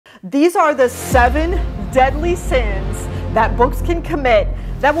These are the 7 deadly sins that books can commit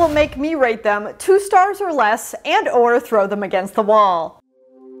that will make me rate them 2 stars or less and/or throw them against the wall.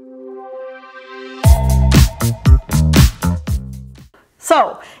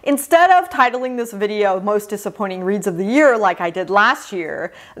 So, instead of titling this video Most Disappointing Reads of the Year like I did last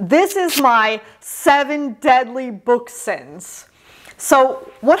year, this is my 7 deadly book sins.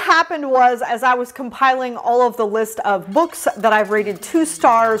 So what happened was, as I was compiling all of the list of books that I've rated 2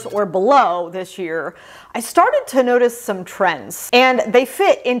 stars or below this year, I started to notice some trends, and they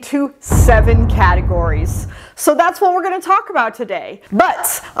fit into 7 categories. So that's what we're going to talk about today.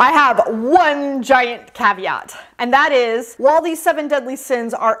 But I have one giant caveat, and that is, while these 7 deadly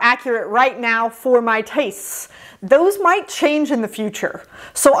sins are accurate right now for my tastes, those might change in the future.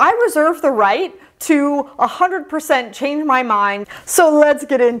 So I reserve the right to 100% change my mind. So let's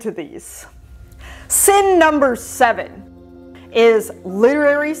get into these. Sin number 7 is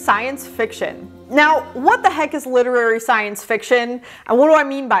literary science fiction. Now, what the heck is literary science fiction, and what do I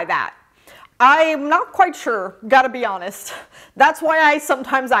mean by that? I'm not quite sure, gotta be honest. That's why I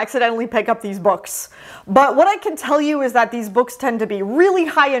sometimes accidentally pick up these books. But what I can tell you is that these books tend to be really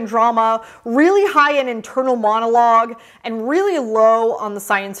high in drama, really high in internal monologue, and really low on the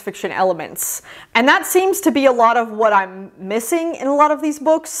science fiction elements. And that seems to be a lot of what I'm missing in a lot of these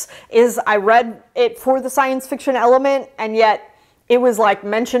books, is I read it for the science fiction element, and yet it was like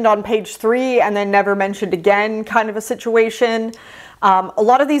mentioned on page 3 and then never mentioned again kind of a situation. A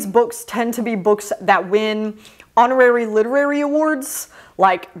lot of these books tend to be books that win honorary literary awards,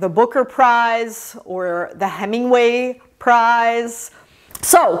 like the Booker Prize or the Hemingway Prize.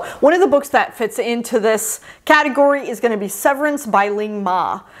 So, one of the books that fits into this category is going to be Severance by Ling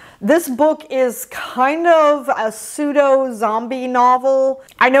Ma. This book is kind of a pseudo-zombie novel.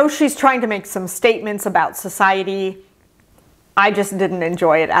 I know she's trying to make some statements about society. I just didn't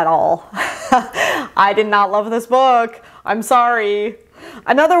enjoy it at all. I did not love this book. I'm sorry.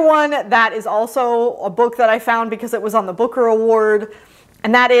 Another one that is also a book that I found because it was on the Booker Award,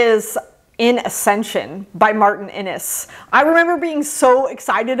 and that is In Ascension by Martin Innes. I remember being so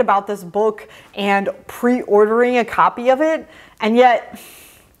excited about this book and pre-ordering a copy of it, and yet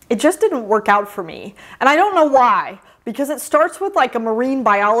it just didn't work out for me. And I don't know why. Because it starts with like a marine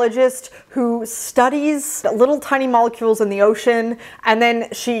biologist who studies little tiny molecules in the ocean, and then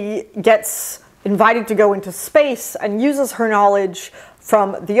she gets invited to go into space and uses her knowledge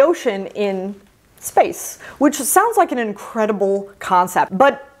from the ocean in space, which sounds like an incredible concept.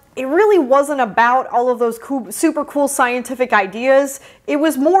 But it really wasn't about all of those super cool scientific ideas. It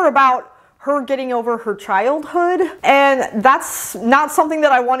was more about her getting over her childhood, and that's not something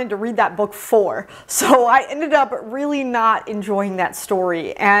that I wanted to read that book for. So I ended up really not enjoying that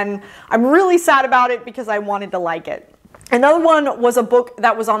story, and I'm really sad about it because I wanted to like it. Another one was a book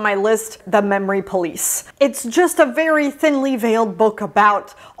that was on my list, The Memory Police. It's just a very thinly veiled book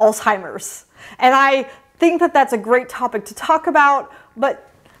about Alzheimer's, and I think that that's a great topic to talk about, but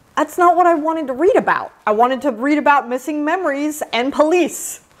that's not what I wanted to read about. I wanted to read about missing memories and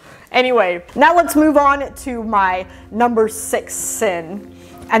police. Anyway, now let's move on to my number 6 sin,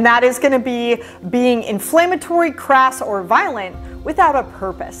 and that is going to be being inflammatory, crass, or violent without a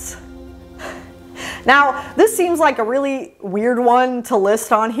purpose. Now, this seems like a really weird one to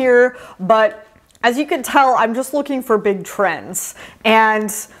list on here, but as you can tell, I'm just looking for big trends, and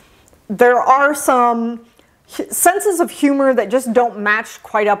there are some senses of humor that just don't match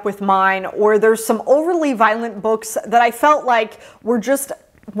quite up with mine, or there's some overly violent books that I felt like were just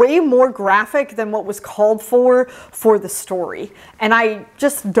way more graphic than what was called for the story. And I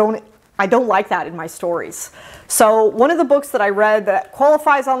just don't like that in my stories. So one of the books that I read that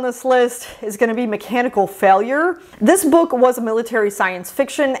qualifies on this list is going to be Mechanical Failure. This book was a military science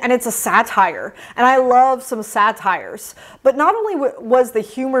fiction, and it's a satire, and I love some satires. But not only was the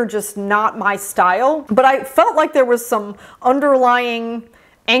humor just not my style, but I felt like there was some underlying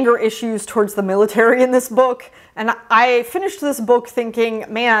anger issues towards the military in this book. And I finished this book thinking,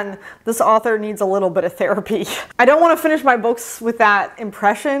 man, this author needs a little bit of therapy. I don't want to finish my books with that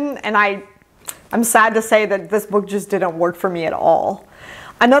impression, and I'm sad to say that this book just didn't work for me at all.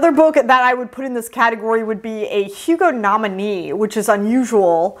 Another book that I would put in this category would be a Hugo nominee, which is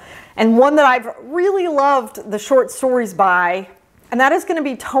unusual, and one that I've really loved the short stories by, and that is going to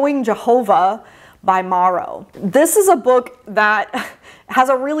be Towing Jehovah by Morrow. This is a book that has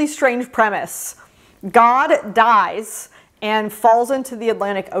a really strange premise. God dies and falls into the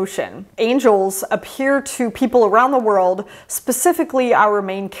Atlantic Ocean. Angels appear to people around the world, specifically our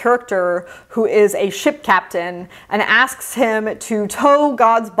main character, who is a ship captain, and asks him to tow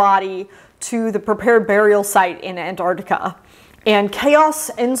God's body to the prepared burial site in Antarctica. and chaos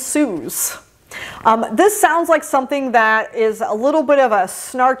ensues. This sounds like something that is a little bit of a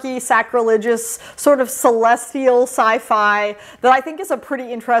snarky, sacrilegious, sort of celestial sci-fi that I think is a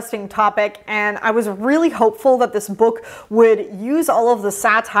pretty interesting topic, and I was really hopeful that this book would use all of the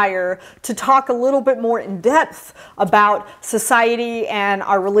satire to talk a little bit more in depth about society and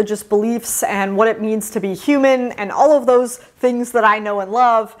our religious beliefs and what it means to be human and all of those things that I know and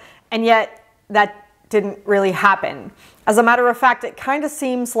love, and yet that didn't really happen. As a matter of fact, it kind of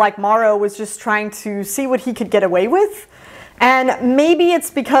seems like Morrow was just trying to see what he could get away with. And maybe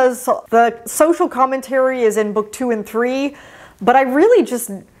it's because the social commentary is in book 2 and 3, but I really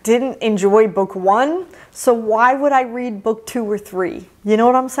just didn't enjoy book 1, so why would I read book 2 or 3? You know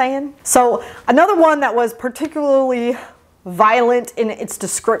what I'm saying? So another one that was particularly violent in its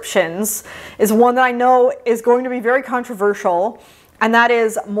descriptions is one that I know is going to be very controversial, and that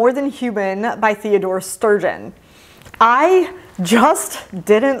is More Than Human by Theodore Sturgeon. I just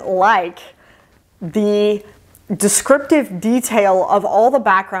didn't like the descriptive detail of all the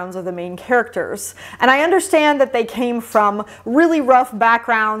backgrounds of the main characters. And I understand that they came from really rough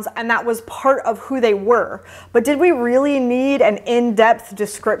backgrounds and that was part of who they were. But did we really need an in-depth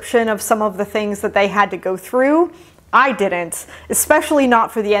description of some of the things that they had to go through? I didn't, especially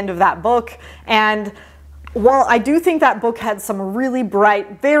not for the end of that book. And while I do think that book had some really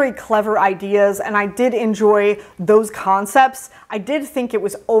bright, very clever ideas, and I did enjoy those concepts, I did think it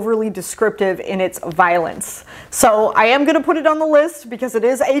was overly descriptive in its violence. So I am going to put it on the list because it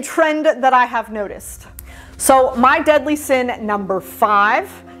is a trend that I have noticed. So my deadly sin number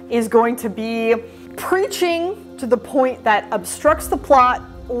 5 is going to be preaching to the point that obstructs the plot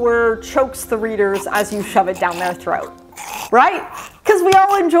or chokes the readers as you shove it down their throat. Right? Because we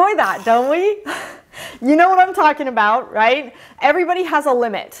all enjoy that, don't we? You know what I'm talking about, right? Everybody has a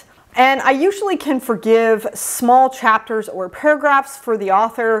limit. And I usually can forgive small chapters or paragraphs for the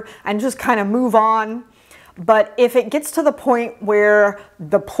author and just kind of move on. But if it gets to the point where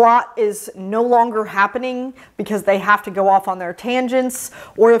the plot is no longer happening because they have to go off on their tangents,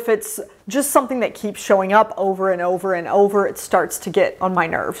 or if it's just something that keeps showing up over and over and over, it starts to get on my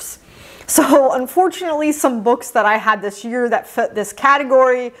nerves. So unfortunately, some books that I had this year that fit this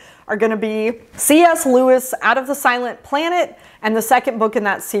category are going to be C.S. Lewis' Out of the Silent Planet and the second book in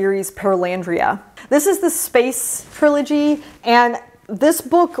that series, Perelandria. This is the space trilogy, and this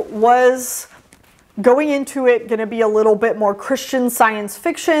book was going into it going to be a little bit more Christian science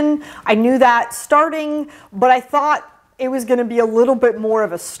fiction. I knew that starting, but I thought it was going to be a little bit more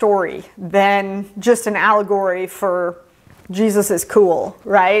of a story than just an allegory for Jesus is cool,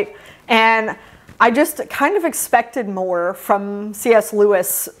 right? And I just kind of expected more from C.S.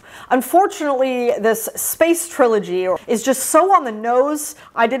 Lewis. Unfortunately, this space trilogy is just so on the nose.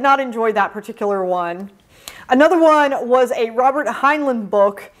 I did not enjoy that particular one. Another one was a Robert Heinlein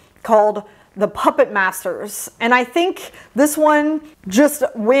book called The Puppet Masters. And I think this one just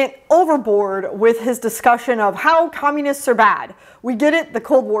went overboard with his discussion of how communists are bad. We get it, the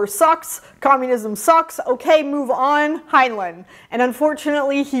Cold War sucks, communism sucks, okay, move on, Heinlein. And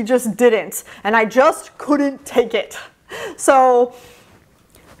unfortunately, he just didn't. And I just couldn't take it. So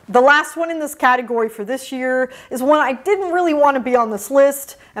the last one in this category for this year is one I didn't really want to be on this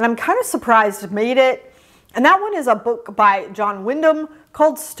list, and I'm kind of surprised it made it. And that one is a book by John Wyndham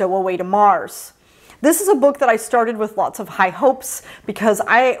called Stowaway to Mars. This is a book that I started with lots of high hopes because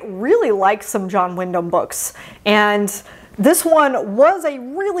I really like some John Wyndham books. And this one was a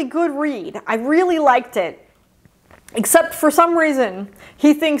really good read. I really liked it. Except for some reason,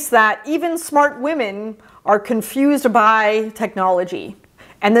 he thinks that even smart women are confused by technology.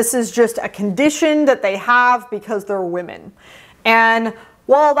 And this is just a condition that they have because they're women. And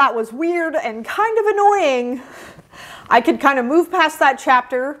while that was weird and kind of annoying, I could kind of move past that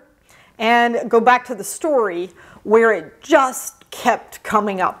chapter and go back to the story where it just kept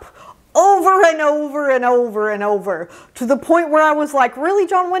coming up over and over and over and over to the point where I was like, really,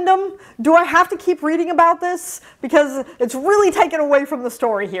 John Wyndham? Do I have to keep reading about this? Because it's really taken away from the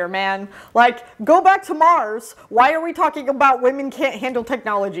story here, man. Like, go back to Mars. Why are we talking about women can't handle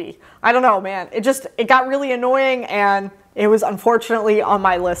technology? I don't know, man. It got really annoying, and it was unfortunately on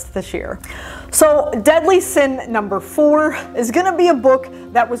my list this year. So deadly sin number 4 is going to be a book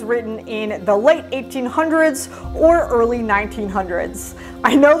that was written in the late 1800s or early 1900s.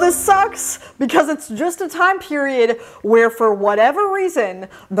 I know this sucks because it's just a time period where, for whatever reason,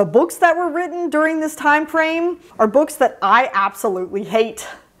 the books that were written during this time frame are books that I absolutely hate.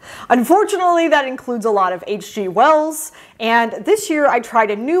 Unfortunately, that includes a lot of H.G. Wells, and this year I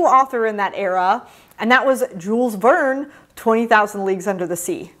tried a new author in that era, and that was Jules Verne, 20,000 Leagues Under the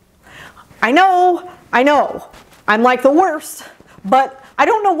Sea. I know, I'm like the worst, but I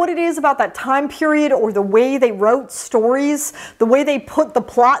don't know what it is about that time period or the way they wrote stories, the way they put the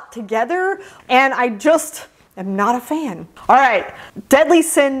plot together, and I just am not a fan. All right, deadly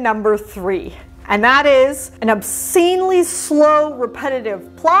sin number 3. And that is an obscenely slow,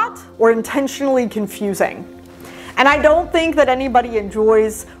 repetitive plot or intentionally confusing. And I don't think that anybody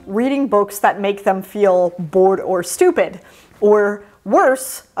enjoys reading books that make them feel bored or stupid, or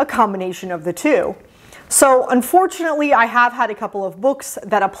worse, a combination of the two. So unfortunately, I have had a couple of books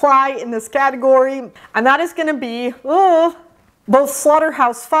that apply in this category, and that is going to be both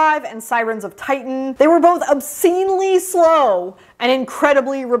Slaughterhouse-Five and Sirens of Titan. They were both obscenely slow and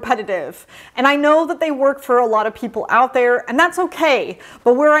incredibly repetitive. And I know that they work for a lot of people out there, and that's okay.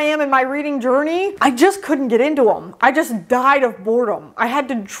 But where I am in my reading journey, I just couldn't get into them. I just died of boredom. I had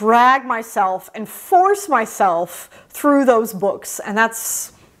to drag myself and force myself through those books, and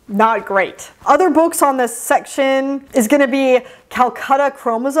that's not great. Other books on this section is going to be Calcutta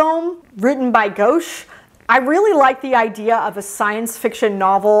Chromosome, written by Ghosh. I really like the idea of a science fiction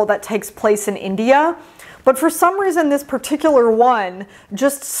novel that takes place in India, but for some reason this particular one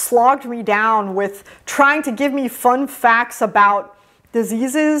just slogged me down with trying to give me fun facts about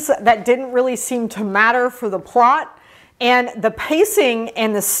diseases that didn't really seem to matter for the plot. And the pacing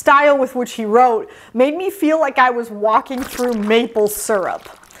and the style with which he wrote made me feel like I was walking through maple syrup.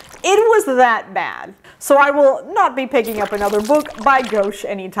 It was that bad. So I will not be picking up another book by Ghosh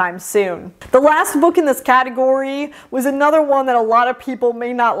anytime soon. The last book in this category was another one that a lot of people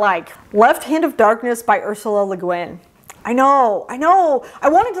may not like. Left Hand of Darkness by Ursula Le Guin. I know. I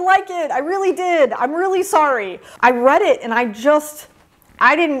wanted to like it. I really did. I'm really sorry. I read it and I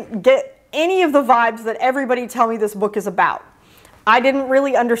didn't get any of the vibes that everybody tell me this book is about. I didn't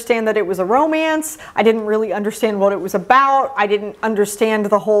really understand that it was a romance. I didn't really understand what it was about. I didn't understand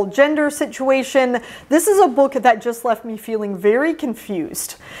the whole gender situation. This is a book that just left me feeling very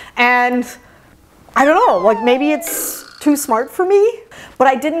confused. And I don't know, like maybe it's too smart for me, but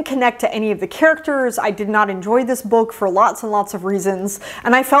I didn't connect to any of the characters. I did not enjoy this book for lots and lots of reasons.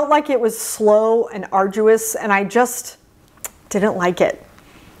 And I felt like it was slow and arduous, and I just didn't like it.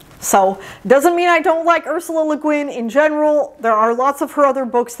 So, doesn't mean I don't like Ursula Le Guin in general. There are lots of her other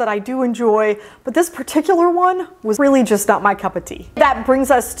books that I do enjoy, but this particular one was really just not my cup of tea. That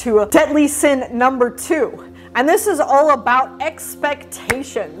brings us to deadly sin number 2. And this is all about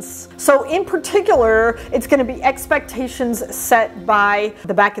expectations. So in particular, it's going to be expectations set by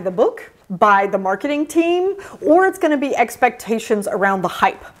the back of the book, by the marketing team, or it's going to be expectations around the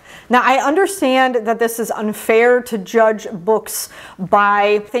hype. Now, I understand that this is unfair to judge books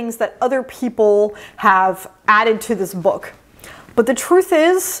by things that other people have added to this book. But the truth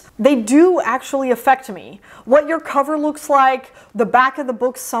is, they do actually affect me. What your cover looks like, the back of the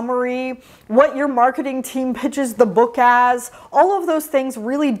book summary, what your marketing team pitches the book as, all of those things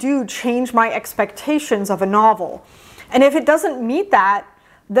really do change my expectations of a novel. And if it doesn't meet that,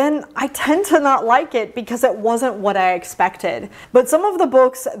 then I tend to not like it because it wasn't what I expected. But some of the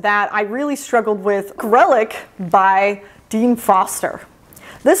books that I really struggled with, Relic by Dean Foster.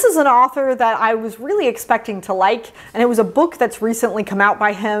 This is an author that I was really expecting to like, and it was a book that's recently come out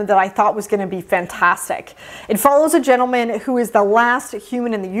by him that I thought was going to be fantastic. It follows a gentleman who is the last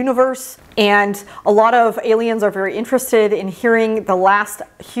human in the universe, and a lot of aliens are very interested in hearing the last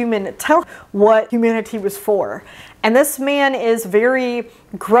human tell what humanity was for. And this man is very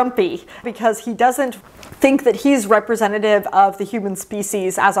grumpy because he doesn't think that he's representative of the human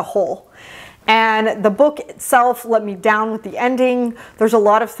species as a whole. And the book itself let me down with the ending. There's a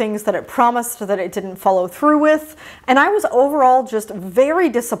lot of things that it promised that it didn't follow through with. And I was overall just very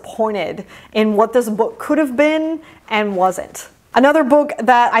disappointed in what this book could have been and wasn't. Another book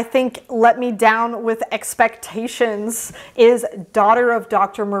that I think let me down with expectations is Daughter of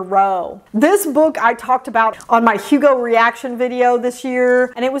Dr. Moreau. This book I talked about on my Hugo reaction video this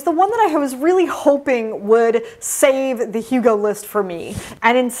year, and it was the one that I was really hoping would save the Hugo list for me.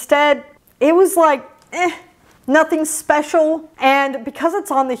 And instead, it was like, nothing special. And because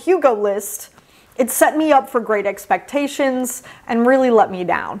it's on the Hugo list, it set me up for great expectations and really let me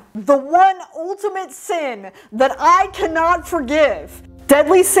down. The one ultimate sin that I cannot forgive.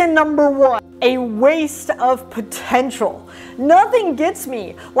 Deadly sin number 1, a waste of potential. Nothing gets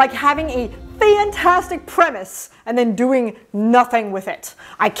me like having a fantastic premise and then doing nothing with it.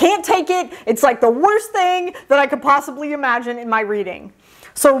 I can't take it. It's like the worst thing that I could possibly imagine in my reading.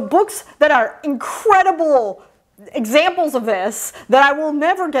 So books that are incredible examples of this that I will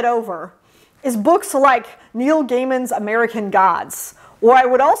never get over is books like Neil Gaiman's American Gods, or I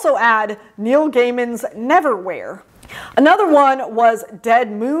would also add Neil Gaiman's Neverwhere. Another one was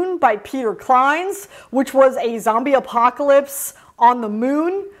Dead Moon by Peter Clines, which was a zombie apocalypse on the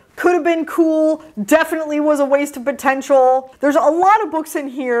moon could have been cool, definitely was a waste of potential. There's a lot of books in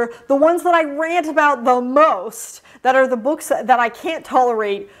here. The ones that I rant about the most, that are the books that I can't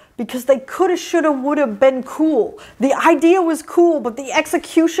tolerate because they coulda, shoulda, woulda been cool. The idea was cool, but the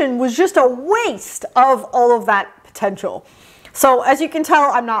execution was just a waste of all of that potential. So as you can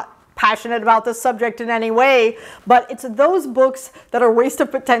tell, I'm not passionate about this subject in any way, but it's those books that are waste of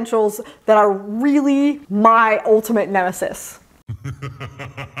potentials that are really my ultimate nemesis.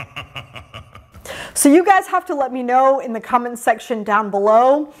 So you guys have to let me know in the comments section down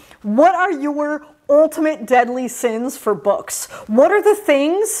below, what are your ultimate deadly sins for books? What are the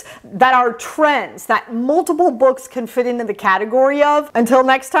things that are trends that multiple books can fit into the category of? Until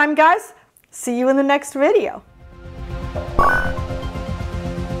next time, guys, see you in the next video.